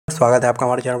स्वागत है आपका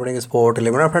हमारे चैनल पर स्पोर्ट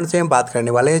 11 फ्रेंड्स से हम बात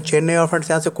करने वाले हैं चेन्नई और फ्रेंड्स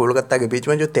यहाँ से कोलकाता के बीच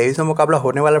में जो 23वां मुकाबला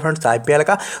होने वाला है फ्रेंड्स आईपीएल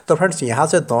का। तो फ्रेंड्स यहाँ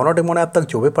से दोनों टीमों ने अब तक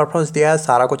जो भी परफॉर्मेंस दिया है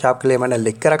सारा कुछ आपके लिए मैंने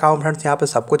लिख के रखा हूँ फ्रेंड्स। यहाँ पे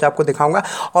सब कुछ आपको दिखाऊंगा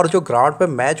और जो ग्राउंड पे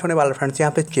मैच होने वाला फ्रेंड्स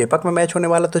यहाँ पे चेपक में मैच होने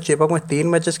वाला। तो चेपक में 3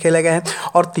 मैचेस खेले गए हैं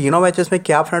और तीनों मैचेस में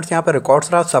क्या फ्रेंड्स यहाँ पे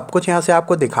रिकॉर्ड्स रहा सब कुछ यहाँ से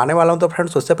आपको दिखाने वाला हूँ। तो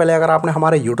फ्रेंड्स उससे पहले अगर आपने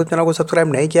हमारे यूट्यूब चैनल को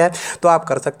सब्सक्राइब नहीं किया है तो आप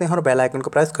कर सकते हैं और बेल आइकन को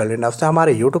प्रेस कर लेना। उससे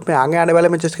हमारे यूट्यूब में आगे वाले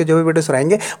मैचेस के जो भी वीडियोस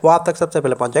रहेंगे वो आप तक सबसे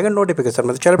पहले पहुंच जाएंगे नोटिफिकेशन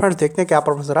में। तो चलो फ्रेंड्स देखते हैं क्या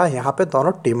परफॉर्मेंस रहा है यहाँ पे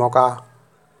दोनों टीमों का।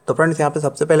 तो फ्रेंड्स यहाँ पे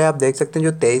सबसे पहले आप देख सकते हैं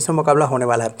जो 23वां मुकाबला होने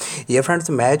वाला है ये फ्रेंड्स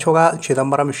मैच होगा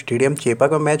चिदम्बरम स्टेडियम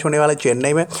चेपक में मैच होने वाला है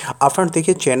चेन्नई में। अब फ्रेंड्स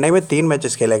देखिए चेन्नई में 3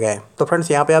 मैचेस खेले गए। तो फ्रेंड्स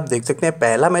यहाँ पे आप देख सकते हैं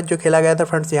पहला मैच जो खेला गया था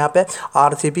फ्रेंड्स यहाँ पे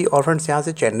आरसीबी और फ्रेंड्स यहाँ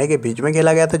से चेन्नई के बीच में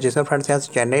खेला गया था जिसमें फ्रेंड्स यहाँ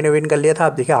से चेन्नई ने विन कर लिया था।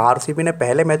 आप देखिए आरसीबी ने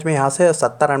पहले मैच में यहाँ से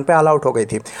 70 रन पे ऑल आउट हो गई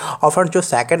थी। और फ्रेंड्स जो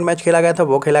सेकंड मैच खेला गया था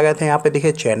वो खेला गया था यहाँ पे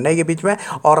देखिए चेन्नई के बीच में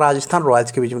और राजस्थान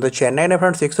रॉयल्स के बीच में। तो चेन्नई ने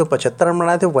फ्रेंड्स 175 रन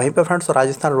बनाए थे, वहीं पर फ्रेंड्स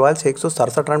राजस्थान रॉयल्स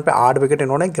 167 रन पे 8 विकेट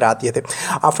इन्होंने गिरा दिए थे।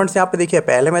 अब फ्रेंड्स यहाँ पे देखिए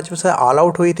पहले मैच में से ऑल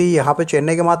आउट हुई थी यहाँ पे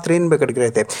चेन्नई के मात्र 3 विकेट गिरे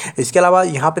थे। इसके अलावा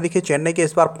यहाँ पे देखिए चेन्नई के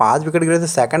इस बार 5 विकेट गिरे थे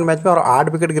सेकंड मैच में और 8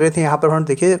 विकेट गिरे थे यहाँ पे फ्रेंड्स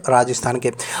देखिए राजस्थान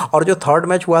के। और जो थर्ड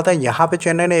मैच हुआ था यहाँ पे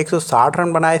चेन्नई ने 160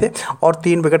 रन बनाए थे और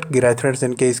 3 विकेट गिरे थे फ्रेंड्स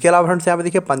इनके। इसके अलावा फ्रेंड्स यहाँ पे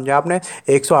देखिए पंजाब ने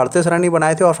 138 रन ही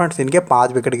बनाए थे और फ्रेंड्स इनके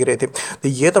 5 विकेट गिरे थे। तो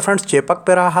ये तो फ्रेंड्स चेपक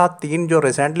पे रहा 3 जो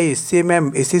रिसेंटली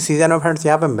इसी सीजन में फ्रेंड्स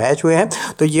यहाँ पे मैच हुए हैं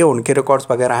तो ये उनके रिकॉर्ड्स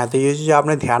वगैरह हैं। तो ये चीज़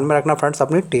आपने ध्यान में रखना फ्रेंड्स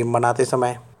अपनी टीम बनाते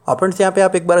समय। और फ्रेंड्स यहाँ पे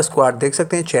आप एक बार स्क्वाड देख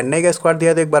सकते हैं चेन्नई का स्क्वाड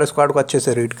दिया तो एक बार स्क्वाड को अच्छे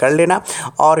से रीड कर लेना।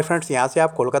 और फ्रेंड्स यहाँ से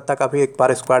आप कोलकाता का भी एक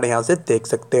बार स्क्वाड यहाँ से देख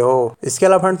सकते हो। इसके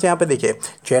अलावा फ्रेंड्स यहाँ पे देखिए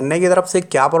चेन्नई की तरफ से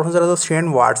क्या परफॉर्मेंस रहा। तो शेन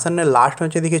वाटसन ने लास्ट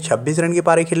मैच देखिए 26 रन की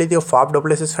पारी खेली थी और फाफ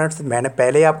डुप्लेसिस फ्रेंड्स मैंने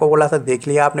पहले ही आपको बोला था देख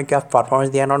लिया आपने क्या परफॉर्मेंस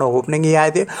दिया। इन्होंने ओपनिंग ही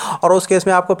आए थे और उस केस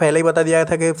में आपको पहले ही बता दिया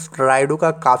था कि राइडू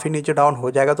का काफ़ी नीचे डाउन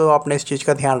हो जाएगा। तो आपने इस चीज़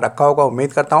का ध्यान रखा होगा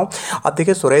उम्मीद करता हूँ। अब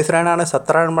देखिए सुरेश रैना ने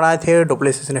 17 रन बनाए थे,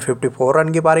 डुप्लेसिस ने 54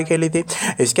 रन की पारी खेली थी।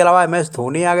 इसके अलावा MS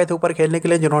धोनी आ गए थे ऊपर खेलने के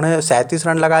लिए जिन्होंने 37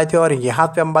 रन लगाए थे और यहाँ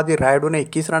पे अंबाती रायडू ने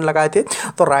 21 रन लगाए थे।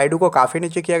 तो रायडू को काफ़ी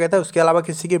नीचे किया गया था, उसके अलावा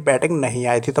किसी की बैटिंग नहीं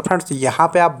आई थी। तो फ्रेंड्स यहाँ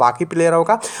पे आप बाकी प्लेयरों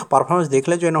का परफॉर्मेंस देख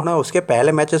लें जो इन्होंने उसके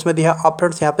पहले मैचेस में दिया। अब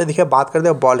फ्रेंड्स यहाँ पे देखिए बात करते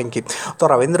हैं बॉलिंग की तो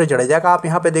रविंद्र जडेजा का आप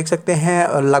यहाँ पे देख सकते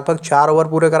हैं लगभग 4 ओवर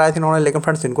पूरे कराए थे इन्होंने, लेकिन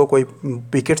फ्रेंड्स इनको कोई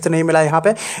विकेट्स नहीं मिला यहाँ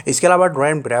पे। इसके अलावा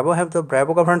ड्वेन ब्रेवो है तो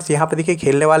ब्रेवो का फ्रेंड्स यहाँ पे देखिए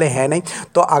खेलने वाले हैं नहीं,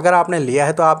 तो अगर आपने लिया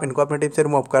है तो आप इनको अपनी टीम से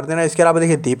रिमूव कर देना। इसके अलावा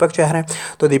देखिए दीपक चहर है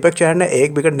तो दीपक चहर ने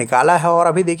 1 विकेट निकाला है और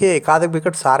अभी देखिए एक आध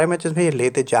विकेट सारे मैचेस में ये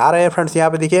लेते जा रहे हैं फ्रेंड्स यहाँ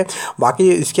पे देखिए। बाकी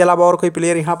इसके अलावा और कोई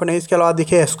प्लेयर यहाँ पे नहीं। इसके अलावा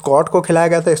देखिए स्कॉट को खिलाया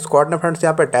गया था, स्कॉट ने फ्रेंड्स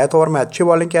यहाँ पे डेथ ओवर में अच्छी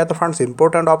बॉलिंग किया तो फ्रेंड्स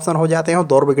इंपॉर्टेंट ऑप्शन हो जाते हैं।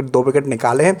 2 विकेट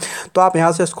निकाले हैं तो आप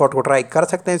यहाँ से स्कॉट को ट्राई कर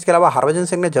सकते हैं। इसके अलावा हरभजन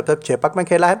सिंह ने जब चेपक में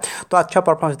खेला है तो अच्छा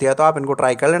परफॉर्मेंस दिया तो आप इनको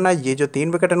ट्राई कर लेना। ये जो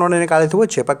 3 विकेट इन्होंने निकाले थे वो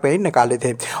चेपक पे ही निकाले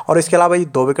थे और इसके अलावा ये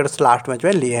 2 विकेट लास्ट मैच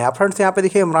में लिए हैं। फ्रेंड्स यहाँ पे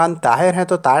देखिए इमरान ताहिर है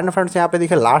तो ताहिर ने फ्रेंड्स यहाँ पे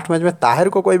देखिए लास्ट मैच में ताहिर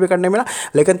को कोई विकेट नहीं मिला,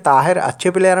 लेकिन ताहिर अच्छे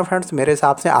प्लेयर हैं फ्रेंड्स मेरे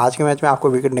हिसाब से आज के मैच में आपको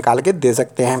विकेट निकाल के दे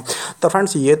सकते हैं। तो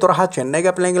फ्रेंड्स ये तो रहा चेन्नई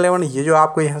का प्लेइंग 11। ये जो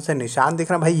आपको यहाँ से निशान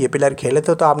दिख रहा है भाई ये प्लेयर खेले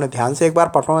थे तो आपने ध्यान से एक बार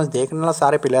परफॉर्मेंस देख लेना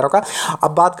सारे प्लेयरों का।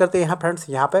 अब बात करते हैं यहाँ फ्रेंड्स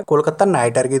यहाँ पे कोलकाता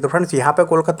नाइट राइडर की। तो फ्रेंड्स यहाँ पे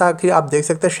कोलकाता की आप देख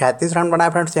सकते हैं 37 रन बनाए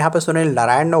फ्रेंड्स यहाँ पे सुनील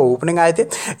नारायण ने ओपनिंग आए थे।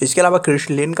 इसके अलावा क्रिस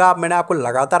लिन का मैंने आपको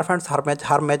लगातार फ्रेंड्स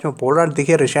हर मैच में बोल रहा हूँ।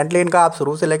 देखिए रिसेंटली इनका आप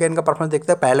शुरू से लेकर इनका परफॉर्मेंस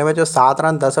देखते हैं पहले मैच में 7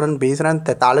 रन 10 रन 20 रन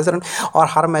 43 रन और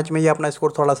हर मैच में ये अपना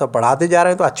स्कोर थोड़ा सा बढ़ाते जा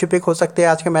रहे हैं। तो अच्छी पिक हो सकती है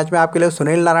आज के मैच में आपके लिए।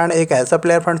 सुनील नारायण एक ऐसा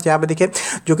प्लेयर फ्रेंड्स यहाँ पे देखिए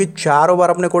जो कि 4 ओवर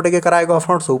अपने कोटे के कराएगा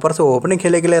फ्रेंड्स ऊपर से ओपनिंग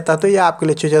खेले के लिए था तो ये आपके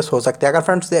लिए अच्छी हो सकती है। अगर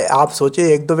फ्रेंड्स आप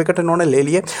सोचिए 1-2 विकेट इन्होंने ले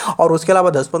लिए और उसके अलावा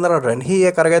 10-15 रन ही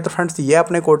ये कर गए तो फ्रेंड्स ये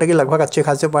अपने कोटे के लगभग अच्छे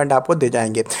खासे पॉइंट आपको दे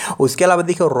जाएंगे। उसके अलावा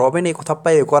देखिए रॉबिन एक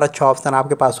थप्पा एक और अच्छा ऑप्शन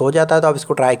आपके पास हो जाता है तो आप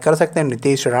इसको ट्राई कर सकते हैं।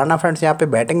 नीतीश राणा फ्रेंड्स यहाँ पे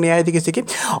बैटिंग नहीं आई थी किसी की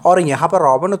और यहाँ पर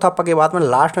रॉबिन थप्पा के बाद में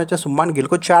लास्ट मैच में शुभमान गिल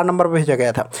को 4 नंबर पर भेजा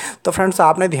गया था। तो फ्रेंड्स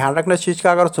आपने ध्यान रखना इस चीज़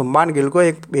का, अगर शुभमान गिल को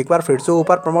एक बार फिर से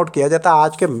ऊपर प्रमोट किया जाता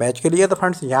आज के मैच के लिए तो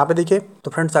फ्रेंड्स यहाँ पे देखिए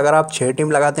तो फ्रेंड्स अगर आप 6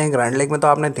 टीम लगाते हैं ग्रैंड लीग में तो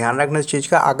आपने ध्यान रखना इस चीज़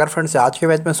का। अगर फ्रेंड्स आज के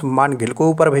मैच में शुभमान गिल को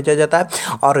ऊपर भेजा जाता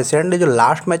है और रिसेंटली जो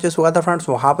लास्ट मैचेस हुआ था फ्रेंड्स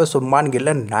वहाँ पे शुभमान गिल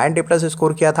ने 90+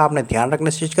 स्कोर किया था, आपने ध्यान रखना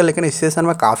इस चीज़ का। लेकिन इस सीजन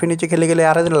में काफ़ी नीचे खेले के लिए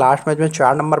आ रहे थे, लास्ट मैच में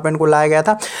 4 नंबर पर इनको लाया गया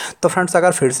था। तो फ्रेंड्स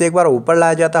अगर फिर से एक बार ऊपर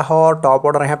लाया जाता है और टॉप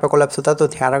ऑर्डर यहाँ पे कोलैप्स होता है तो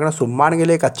ध्यान रखना शुभमान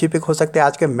गिल एक अच्छी पिक हो सकती है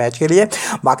आज के मैच के लिए।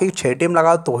 बाकी 6 टीम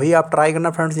लगाओ तो ही आप ट्राई करना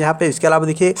फ्रेंड्स यहाँ पे। इसके अलावा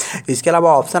देखिए इसके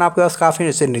अलावा ऑप्शन आपके पास काफ़ी,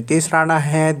 जैसे नीतीश राणा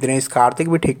है, दिनेश कार्तिक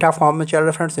भी ठीक ठाक फॉर्म में चल रहे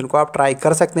हैं फ्रेंड्स, इनको आप ट्राई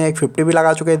कर सकते हैं, एक 50 भी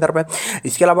लगा चुके हैं इधर पे।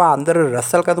 इसके अलावा अंदर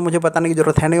रसल का तो मुझे बताने की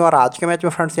जरूरत है नहीं। और आज के मैच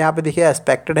में फ्रेंड्स यहाँ पे देखिए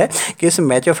एक्सपेक्टेड है कि इस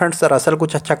मैच में फ्रेंड्स रसल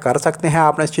कुछ अच्छा कर सकते हैं,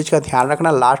 आपने इस चीज़ का ध्यान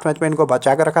रखना। लास्ट मैच में इनको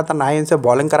बचा के रखा था, ना ही इनसे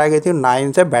बॉलिंग कराई गई थी, ना ही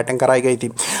इनसे बैटिंग कराई गई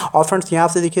थी। और फ्रेंड्स यहाँ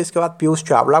से देखिए इसके बाद पीयूष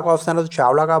चावला का ऑप्शन है, तो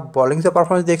चावला का बॉलिंग से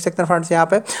परफॉर्मेंस देख सकते हैं फ्रेंड्स। यहाँ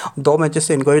पे 2 मैचेस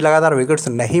से इनको भी लगातार विकेट्स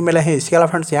नहीं मिले हैं। इसके अलावा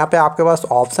फ्रेंड्स यहाँ पे आपके पास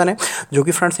ऑप्शन है जो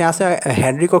कि फ्रेंड्स यहाँ से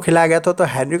हेनरी को खिलाया गया था, तो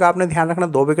हेनरी का आपने ध्यान रखना,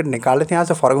 2 विकेट निकाले थे यहाँ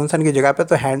से फर्गुसन की जगह पे,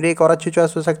 तो हेनरी एक और अच्छी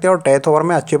चॉइस हो सकती है और डेथ ओवर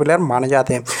में अच्छे प्लेयर माने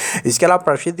जाते हैं। इसके अलावा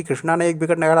प्रसिद्ध कृष्णा ने 1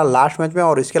 विकेट निकाला लास्ट मैच में,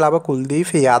 और इसके अलावा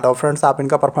कुलदीप यादव फ्रेंड्स आप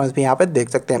इनका परफॉर्मेंस भी यहाँ पे देख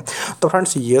सकते हैं। तो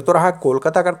फ्रेंड्स ये तो रहा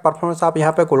कोलकाता का परफॉर्मेंस, आप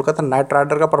यहाँ पे कोलकाता नाइट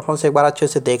राइडर का परफॉर्मेंस एक बार अच्छे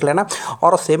से देख लेना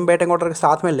और सेम बैटिंग ऑर्डर के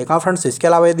साथ में लिखा फ्रेंड्स। इसके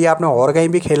अलावा यदि आपने और कहीं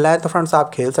भी खेलना है तो फ्रेंड्स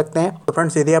आप खेल सकते हैं। तो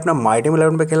फ्रेंड्स यदि आपने माई टीम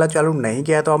 11 पे खेला चालू नहीं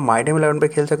किया है तो आप माई टीम 11 पे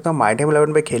खेल सकते हो। माई टीम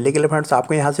 11 पे खेलने के लिए फ्रेंड्स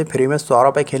आपको यहाँ से फ्री में 100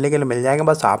 रुपये खेलने के लिए मिल जाएंगे।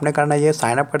 बस आपने करना ये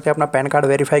साइनअप करके अपना पैन कार्ड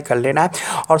वेरीफाई कर लेना है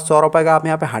और 100 रुपये का आप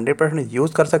यहाँ पे 100%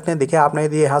 यूज़ कर सकते हैं। देखिए आपने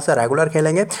यदि यहाँ से रेगुलर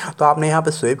खेलेंगे तो आपने यहाँ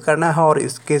पे स्वीप करना है, और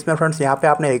इस केस में फ्रेंड्स यहाँ पे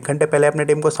आपने 1 घंटे पहले अपनी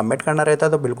टीम को सबमिट करना रहता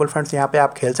है। तो बिल्कुल फ्रेंड्स यहाँ पे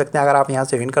आप खेल सकते हैं अगर आप यहाँ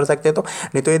से विन कर सकते हैं तो।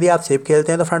 नहीं तो यदि आप सेफ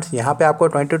खेलते हैं तो फ्रेंड्स यहाँ पे आपको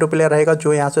 22 प्लेयर रहेगा,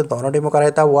 जो यहाँ से दोनों टीमों का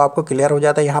रहता है वो आपको क्लियर हो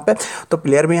जाता है यहाँ पे। तो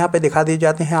प्लेयर भी यहाँ पे दिखा दिए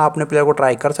जाते हैं, आपने प्लेयर को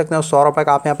ट्राई कर सकते हैं। 100 रुपये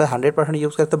का आप यहाँ पे 100%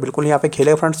 यूज़ करते हो, बिल्कुल यहाँ पे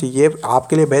खेले फ्रेंड्स, ये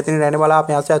आपके लिए बेहतरीन रहने वाला, आप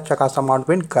यहाँ से अच्छा खासा अमाउंट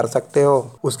विन कर सकते हो।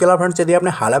 उसके अलावा फ्रेंड्स यदि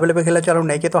आपने हालाप्ले पे खेला चालू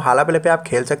नहीं किया तो हालाप्ले पे आप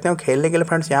खेल सकते हो। खेलने के लिए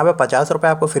फ्रेंड्स यहाँ पे 50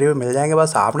 रुपये आपको फ्री में मिल जाएंगे,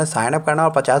 बस आपने साइन अप करना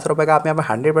और 50 रुपये का आप यहाँ पे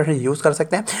 100% यूज़ कर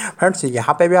सकते हैं। फ्रेंड्स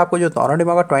यहाँ पे भी आपको जो दोनों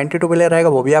टीमों का 22 प्लेयर रहेगा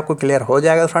वो भी आपको क्लियर हो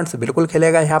जाएगा फ्रेंड्स, बिल्कुल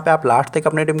खेलेगा। यहाँ पे आप लास्ट तक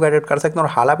अपनी टीम को एडिट कर सकते हैं।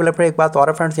 और हालाप्ले पे एक बात और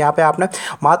है फ्रेंड्स, यहाँ पे आपने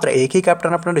मात्र एक ही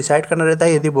कैप्टन अपना डिसाइड करना रहता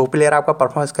है, यदि वो प्लेयर आपका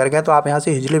परफॉर्मेंस कर गया तो आप यहाँ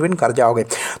से इजीली विन कर जाओगे।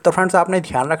 तो फ्रेंड्स आपने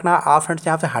ध्यान रखना, आप फ्रेंड्स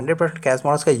यहाँ पे 100% कैश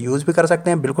बोनस का यूज़ भी कर सकते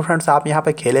हैं, बिल्कुल फ्रेंड्स आप यहाँ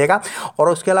पे खेलेगा। और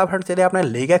उसके अलावा फ्रेंड्स यदि आपने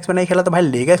लीग एक्स में नहीं खेला तो भाई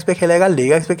लीग एक्स पे खेलेगा।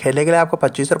 लीग एक्स पे खेलने के लिए आपको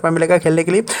 25 रुपये मिलेगा खेलने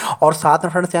के लिए, और साथ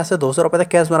में फ्रेंड्स यहाँ से 200 रुपये तक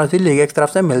कैश बोनस भी लीग एक्स तरफ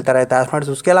से मिलता रहता है फ्रेंड्स।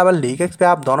 उसके अलावा लीग एक्स पे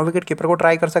आप दोनों विकेट कीपर को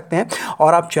ट्राई कर सकते हैं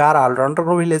और आप 4 ऑलराउंडर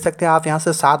को भी ले सकते हैं। आप यहाँ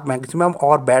से 7 मैक्सिमम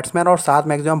और बैट्समैन और 7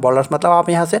 मैक्सिमम बॉलर्स, मतलब आप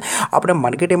यहाँ से अपने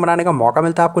मन की टीम बनाने का मौका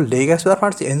मिलता है आपको लीग एक्स पर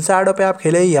फ्रेंड्स। इन साइडों पे आप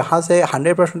खेले, यहाँ से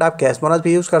 100% आप कैश बोनस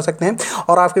भी यूज़ कर सकते हैं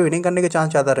और आपके विनिंग करने के चांस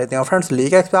ज़्यादा रहते हैं। और फ्रेंड्स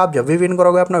लीग एक्स पे आप जब भी विन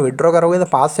करोगे, अपना विड्रॉ करोगे तो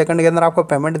 5 सेकंड के अंदर आपको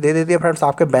पेमेंट दे देती है फ्रेंड्स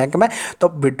आपके बैंक में।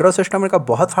 तो विड्रॉ सिस्टम इनका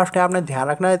बहुत फास्ट है, आपने ध्यान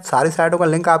रखना है। सारी साइडों का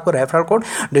लिंक आपको रेफरल कोड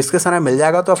डिस्क्रिप्शन में मिल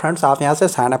जाएगा, तो फ्रेंड्स आप यहाँ से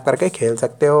साइन अप करके खेल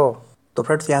सकते हो। तो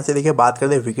फ्रेंड्स यहाँ से देखिए बात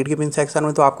करते हैं विकेट कीपिंग सेक्शन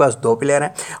में, तो आपके पास 2 प्लेयर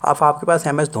हैं। अब आपके पास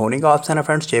MS धोनी का ऑप्शन है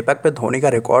फ्रेंड्स, चेपक पे धोनी का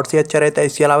रिकॉर्ड से अच्छा रहता है।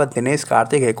 इसके अलावा दिनेश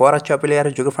कार्तिक एक और अच्छा प्लेयर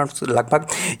है जो कि फ्रेंड्स लगभग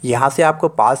यहाँ से आपको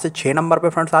 5 से 6 नंबर पे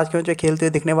फ्रेंड्स आज के मैच खेलते हुए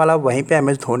दिखने वाला। वहीं पे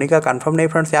MS धोनी का कंफर्म नहीं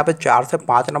फ्रेंड्स, यहाँ पे 4 से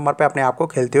 5 नंबर पर अपने आप को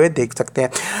खेलते हुए देख सकते हैं।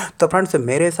 तो फ्रेंड्स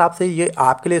मेरे हिसाब से ये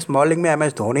आपके लिए स्मॉल लीग में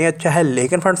MS धोनी अच्छा है,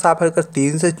 लेकिन फ्रेंड्स आप अगर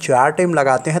 3 से 4 टीम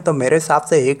लगाते हैं तो मेरे हिसाब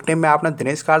से एक टीम में आपने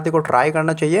दिनेश कार्तिक को ट्राई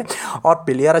करना चाहिए। और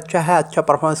प्लेयर अच्छा है, अच्छा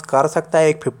परफॉर्मेंस कर सकता है,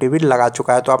 एक 50 भी लगा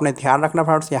चुका है। तो आपने ध्यान रखना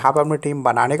फ्रेंड्स यहाँ पे अपनी टीम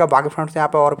बनाने का। बाकी फ्रेंड्स यहाँ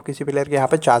पे और किसी प्लेयर के यहाँ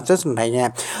पे चांसेस नहीं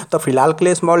है। तो फिलहाल के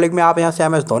लिए स्मॉल लीग में आप यहाँ से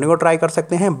MS धोनी को ट्राई कर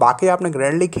सकते हैं। बाकी आपने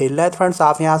ग्रैंड लीग खेलना है तो फ्रेंड्स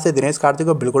आप यहाँ से दिनेश कार्तिक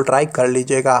को बिल्कुल ट्राई कर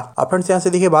लीजिएगा। अब फ्रेंड्स यहाँ से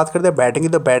देखिए बात करते हैं बैटिंग की,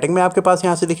 तो बैटिंग में आपके पास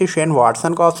यहाँ से देखिए शेन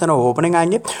वाटसन का ऑप्शन है, ओपनिंग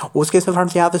आएंगे। उसके से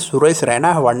फ्रेंड्स यहाँ पे सुरेश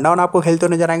रैना है, 1 डाउन आपको खेलते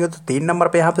हुए नजर आएंगे। तो 3 नंबर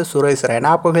पे यहाँ पे सुरेश रैना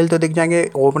आपको खेलते हुए दिख जाएंगे।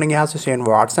 ओपनिंग यहाँ से शेन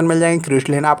वाटसन मिल जाएंगे। क्रिस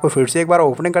लेना आपको फिर से एक बार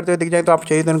ओपनिंग करते हुए दिख जाएंगे, तो आप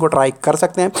चाहिए तो इनको ट्राई कर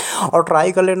सकते हैं और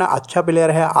ट्राई कर लेना। अच्छा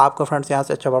प्लेयर है, आपको फ्रेंड्स यहाँ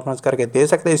से अच्छा परफॉर्मेंस करके दे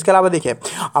सकते हैं। इसके अलावा देखिए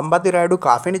अंबाती रायडू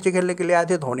काफ़ी नीचे खेलने के लिए आए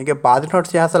थे, धोनी के बाद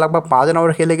फ्रेंड्स यहाँ से लगभग 5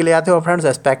 नंबर खेलने के लिए आते हैं। और फ्रेंड्स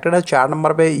एक्सपेक्टेड है 4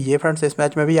 नंबर पे ये फ्रेंड्स इस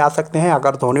मैच में भी आ सकते हैं।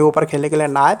 अगर धोनी ऊपर खेलने के लिए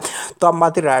ना आए तो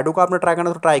अंबाती रायडू को आपने ट्राई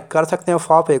करना तो ट्राई कर सकते हैं।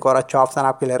 फॉप एक और अच्छा ऑप्शन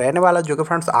आपके लिए रहने वाला, जो कि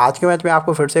फ्रेंड्स आज के मैच में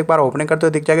आपको फिर से एक बार ओपनिंग करते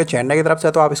हुए दिख जाएगा चेन्नई की तरफ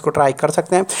से, तो आप इसको ट्राई कर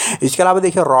सकते हैं। इसके अलावा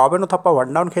देखिए रॉबिन उथप्पा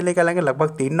 1 डाउन खेलने के लेंगे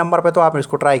लगभग 3 नंबर पर, तो आप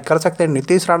इसको ट्राई कर सकते हैं।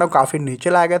 नीतीश राणा काफ़ी नीचे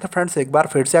लाया गया था फ्रेंड्स, एक बार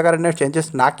फिर से अगर इन्हें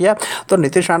चेंजेस ना किया तो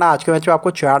नीतीश राणा आज के मैच में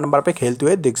आपको 4 नंबर पे खेलते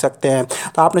हुए दिख सकते हैं।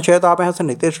 तो आपने चाहे तो आप यहाँ से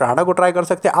नीतीश राणा को ट्राई कर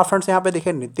सकते हैं। आप फ्रेंड्स यहाँ पे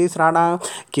देखिए नीतीश राणा,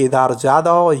 केदार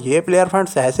जाधव, ये प्लेयर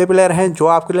फ्रेंड्स ऐसे प्लेयर हैं जो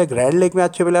आपके लिए ग्रैंड लीग में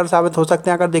अच्छे प्लेयर साबित हो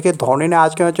सकते हैं। अगर देखिए धोनी ने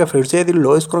आज के मैच में फिर से यदि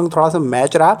लो स्कोरिंग थोड़ा सा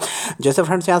मैच रहा, जैसे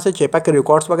फ्रेंड्स यहाँ से चेपक के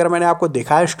रिकॉर्ड्स वगैरह मैंने आपको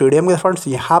दिखाया स्टेडियम के, फ्रेंड्स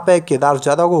यहाँ पे केदार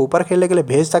जाधव को ऊपर खेलने के लिए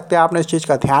भेज सकते हैं। आपने इस चीज़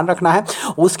का ध्यान रखना है।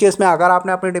 उस केस में अगर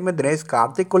आपने अपनी टीम में दिनेश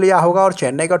कार्तिक को लिया होगा और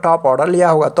चेन्नई का टॉप ऑर्डर लिया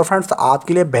होगा तो फ्रेंड्स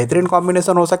आपके लिए बेहतरीन बेहतरीन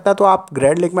कॉम्बिनेशन हो सकता है। तो आप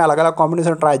ग्रैंड लीग में अलग अलग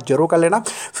कॉम्बिनेशन ट्राई जरूर कर लेना।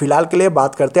 फिलहाल के लिए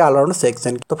बात करते हैं ऑलराउंडर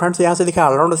सेक्शन की। तो फ्रेंड्स यहाँ से देखिए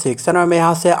ऑलराउंडर सेक्शन में मैं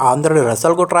यहाँ से आंद्रे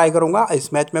रसल को ट्राई करूंगा,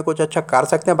 इस मैच में कुछ अच्छा कर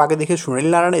सकते हैं। बाकी देखिए सुनील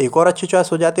नारायण एक और अच्छी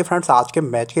चॉइस हो जाती है फ्रेंड्स आज के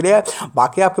मैच के लिए।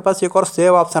 बाकी आपके पास एक और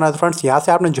सेव ऑप्शन है, तो फ्रेंड्स यहाँ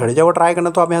से आपने जडेजा को ट्राई करना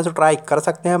तो आप यहाँ से ट्राई कर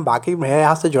सकते हैं। बाकी मैं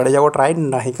यहाँ से जडेजा को ट्राई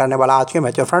नहीं करने वाला आज के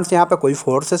मैच में। फ्रेंड्स यहाँ पे कोई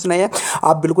फोर्सेस नहीं है,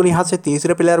 आप बिल्कुल यहाँ से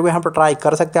तीसरे प्लेयर को यहाँ पर ट्राई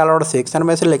कर सकते हैं ऑलराउंडर सेक्शन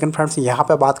में से। लेकिन फ्रेंड्स यहाँ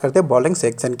पे बात करते हैं बॉलिंग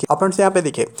सेक्शन की। अब फ्रेंड्स यहाँ पे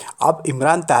देखिए आप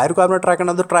इमरान ताहिर को आपने ट्राई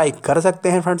करना तो ट्राई कर सकते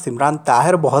हैं। फ्रेंड्स इमरान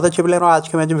ताहिर बहुत अच्छे प्लेयर आज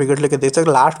के मैच में विकेट लेके देख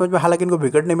सकते। लास्ट मैच में हालांकि इनको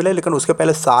विकेट नहीं मिले, लेकिन उसके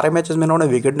पहले सारे मैचेस में इन्होंने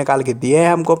विकेट निकाल के दिए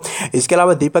हैं हमको। इसके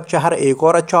अलावा दीपक चहर एक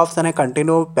और अच्छा ऑप्शन है,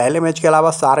 कंटिन्यू पहले मैच के अलावा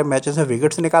सारे मैचेस में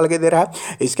विकेट्स निकाल के दे रहा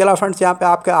है। इसके अलावा फ्रेंड्स यहाँ पे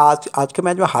आपके आज के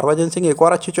मैच में हरभजन सिंह एक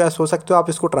और अच्छी चॉइस हो सकते हो, आप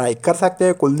इसको ट्राई कर सकते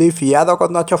हैं। कुलदीप यादव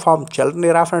का अच्छा फॉर्म चल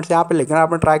नहीं रहा फ्रेंड्स यहाँ पे, लेकिन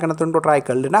आपने ट्राई करना तो उनको ट्राई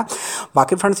कर लेना।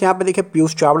 बाकी फ्रेंड्स यहाँ पे देखिए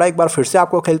पीयूष चावला एक बार फिर से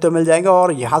आपको खेलते मिल जाएंगे,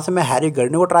 और यहाँ से मैं हैरी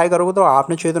गर्नी को ट्राई करूँगा तो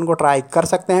आपने चेतन को ट्राई कर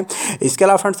सकते हैं। इसके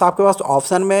अलावा फ्रेंड्स आपके पास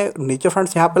ऑप्शन में नीचे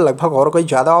फ्रेंड्स यहाँ पे लगभग और कोई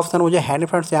ज़्यादा ऑप्शन मुझे है नहीं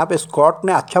फ्रेंड्स। यहाँ पे स्कॉट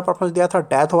ने अच्छा परफॉर्मेंस दिया था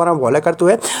डेथ ओवर में बॉले करते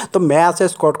हुए, तो मैं यहाँ से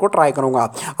स्कॉट को ट्राई करूँगा।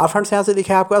 अब फ्रेंड्स यहाँ से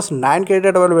देखिए आपके पास 9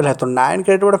 क्रेडिट अवेलेबल है, तो 9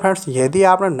 क्रेडिट फ्रेंड्स यदि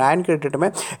आपने 9 क्रेडिट में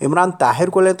इमरान ताहिर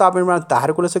को ले तो आप इमरान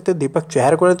ताहिर को ले सकते हैं, दीपक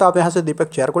चहर को ले तो आप यहाँ से दीपक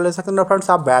चहर को ले सकते हैं। फ्रेंड्स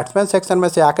आप बैट्समैन सेक्शन में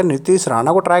से आकर नीतीश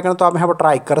राणा को ट्राई करें तो आप यहाँ पर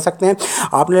ट्राई कर सकते हैं।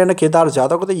 आपने लेना केदार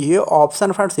जाधव को, तो ये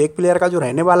ऑप्शन फ्रेंड्स एक प्लेयर का जो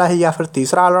रहने वाला है, या फिर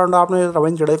तीसरा ऑलराउंडर आपने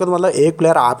रविंद्र जडेजा को, तो मतलब एक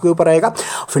प्लेयर आपके ऊपर रहेगा।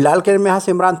 फिलहाल के लिए मैं यहाँ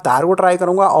से इमरान ताहिर को ट्राई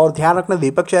करूंगा, और ध्यान रखना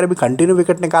दीपक चहर भी कंटिन्यू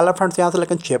विकेट निकाला फ्रेंड्स यहाँ से,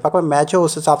 लेकिन चेपक में मैच है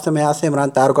उस हिसाब से मैं यहाँ से इमरान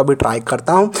ताहिर को भी ट्राई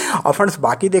करता हूँ। और फ्रेंड्स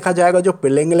बाकी देखा जाएगा जो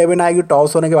प्लेइंग 11 आएगी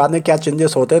टॉस होने के बाद में क्या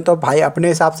चेंजेस होते हैं, तो भाई अपने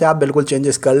हिसाब से आप बिल्कुल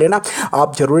चेंजेस कर लेना।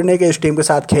 आप जरूरी नहीं कि इस टीम के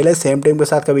साथ खेले, सेम टीम के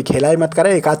साथ कभी खेला ही मत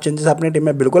करें। एक आध चेंजेस अपनी टीम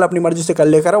में बिल्कुल अपनी मर्जी से कर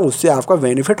लेकर उससे आपका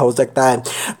बेनिफिट हो सकता है।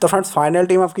 तो फ्रेंड्स फाइनल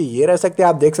टीम आपकी ये रह सकती है।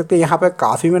 आप देख सकते हैं यहाँ पे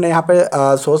काफ़ी मैंने यहाँ पे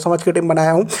सोच समझ के टीम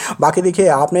बनाया हूँ। बाकी देखिए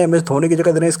आपने MS धोनी की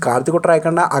जगह दिनेश कार्तिक को ट्राई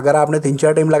करना, अगर आपने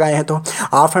 3-4 टीम लगाए हैं तो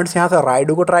आप फ्रेंड्स यहाँ से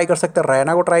राइडू को ट्राई कर सकते हैं,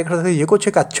 रैना को ट्राई कर सकते हैं। ये कुछ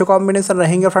एक अच्छे कॉम्बिनेशन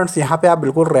रहेंगे फ्रेंड्स। यहाँ पे आप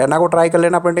बिल्कुल रैना को ट्राई कर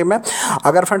लेना अपनी टीम में।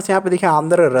 अगर फ्रेंड्स यहाँ पे देखिए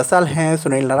आंद्रे रसल हैं,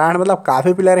 सुनील नारायण, मतलब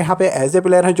काफ़ी प्लेयर यहाँ पे ऐसे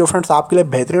प्लेयर हैं जो फ्रेंड्स आपके लिए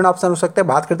बेहतरीन ऑप्शन हो सकते हैं।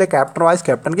 बात करते हैं कैप्टन वाइस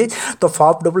कैप्टन की, तो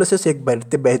फॉफ डुप्लेसिस एक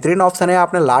बेहतरीन ऑप्शन है।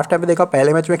 आपने लास्ट टाइम पे देखा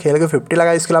पहले मैच में खेल के 50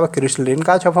 लगा। इसके अलावा क्रिस लिन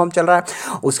का अच्छा फॉर्म चल रहा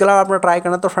है। उसके अलावा आपने ट्राई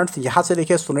करना तो फ्रेंड्स यहाँ से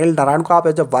देखिए सुनील नारायण को आप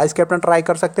एज वाइस कैप्टन ट्राई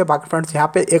कर सकते हैं। बाकी फ्रेंड्स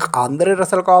यहाँ पे एक आंद्रे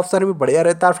रसल का ऑप्शन भी बढ़िया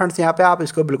रहता है फ्रेंड्स, यहाँ पे आप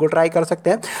इसको बिल्कुल ट्राई कर सकते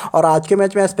हैं। और आज के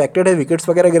मैच में एक्सपेक्टेड है विकेट्स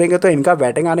वगैरह गिरेंगे तो इनका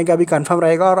बैटिंग आने का भी कंफर्म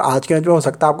रहेगा, और आज के मैच में हो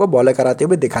सकता है आपको बॉलिंग कराते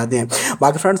हुए दिखा दें।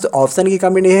 बाकी फ्रेंड्स ऑप्शन की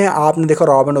कमी नहीं है। आपने देखो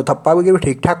रॉबिन उथप्पा की भी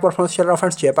ठीक ठाक परफॉर्मेंस चल रहा है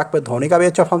फ्रेंड्स, चेपक पे धोनी का भी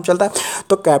अच्छा फॉर्म चलता है।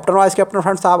 तो कैप्टन वाइस कैप्टन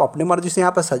फ्रेंड्स आप अपनी मर्जी से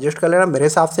यहाँ पर सजेस्ट कर लेना। मेरे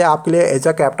हिसाब से आपके लिए as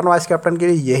a captain vice captain के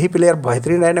लिए यही प्लेयर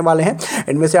बेहतरीन रहने वाले हैं,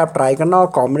 इनमें से आप ट्राई करना। और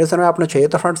कॉम्बिनेशन में आपने चाहिए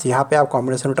तो फ्रेंड्स यहाँ पे आप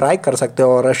कॉम्बिनेशन ट्राई कर सकते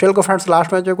हो। और रशेल को फ्रेंड्स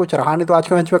लास्ट मैच में कुछ रहा नहीं, तो आज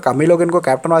के मैच में कम ही लोग इनको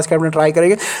कैप्टन वाइस कैप्टन ट्राई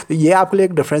करेंगे, तो ये आपके लिए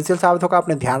एक डिफरेंशियल साबित होगा।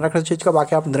 आपने ध्यान रखना चीज़ का।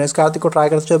 बाकी आप दिनेश कार्तिक को ट्राई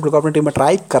कर सकते हो, बिल्कुल अपनी टीम में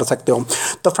ट्राई कर सकते हो।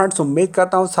 तो फ्रेंड्स उम्मीद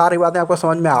करता हूँ सारी बातें आपको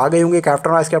समझ में आ गई होंगी।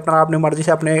 कैप्टन वाइस कैप्टन अपनी मर्जी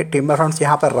से अपने टीम में फ्रेंड्स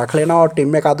यहाँ पर रख लेना, और टीम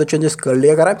में का दो चेंजेस कर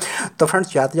लिया करें। तो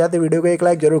फ्रेंड्स जाते जाते वीडियो को एक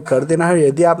लाइक जरूर कर देना है।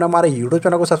 यदि आपने हमारे यूट्यूब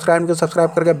चैनल को सब्सक्राइब किया, सब्सक्राइब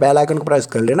करके बेल आइकन को प्रेस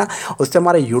कर लेना, उससे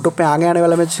हमारे यूट्यूब पे आगे आने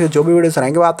वाले में जो भी वीडियोस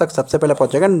रहेंगे वो आप तक सबसे पहले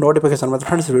पहुंचेगा नोटिफिकेशन में।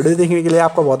 फ्रेंड्स वीडियो देखने के लिए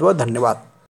आपका बहुत बहुत धन्यवाद।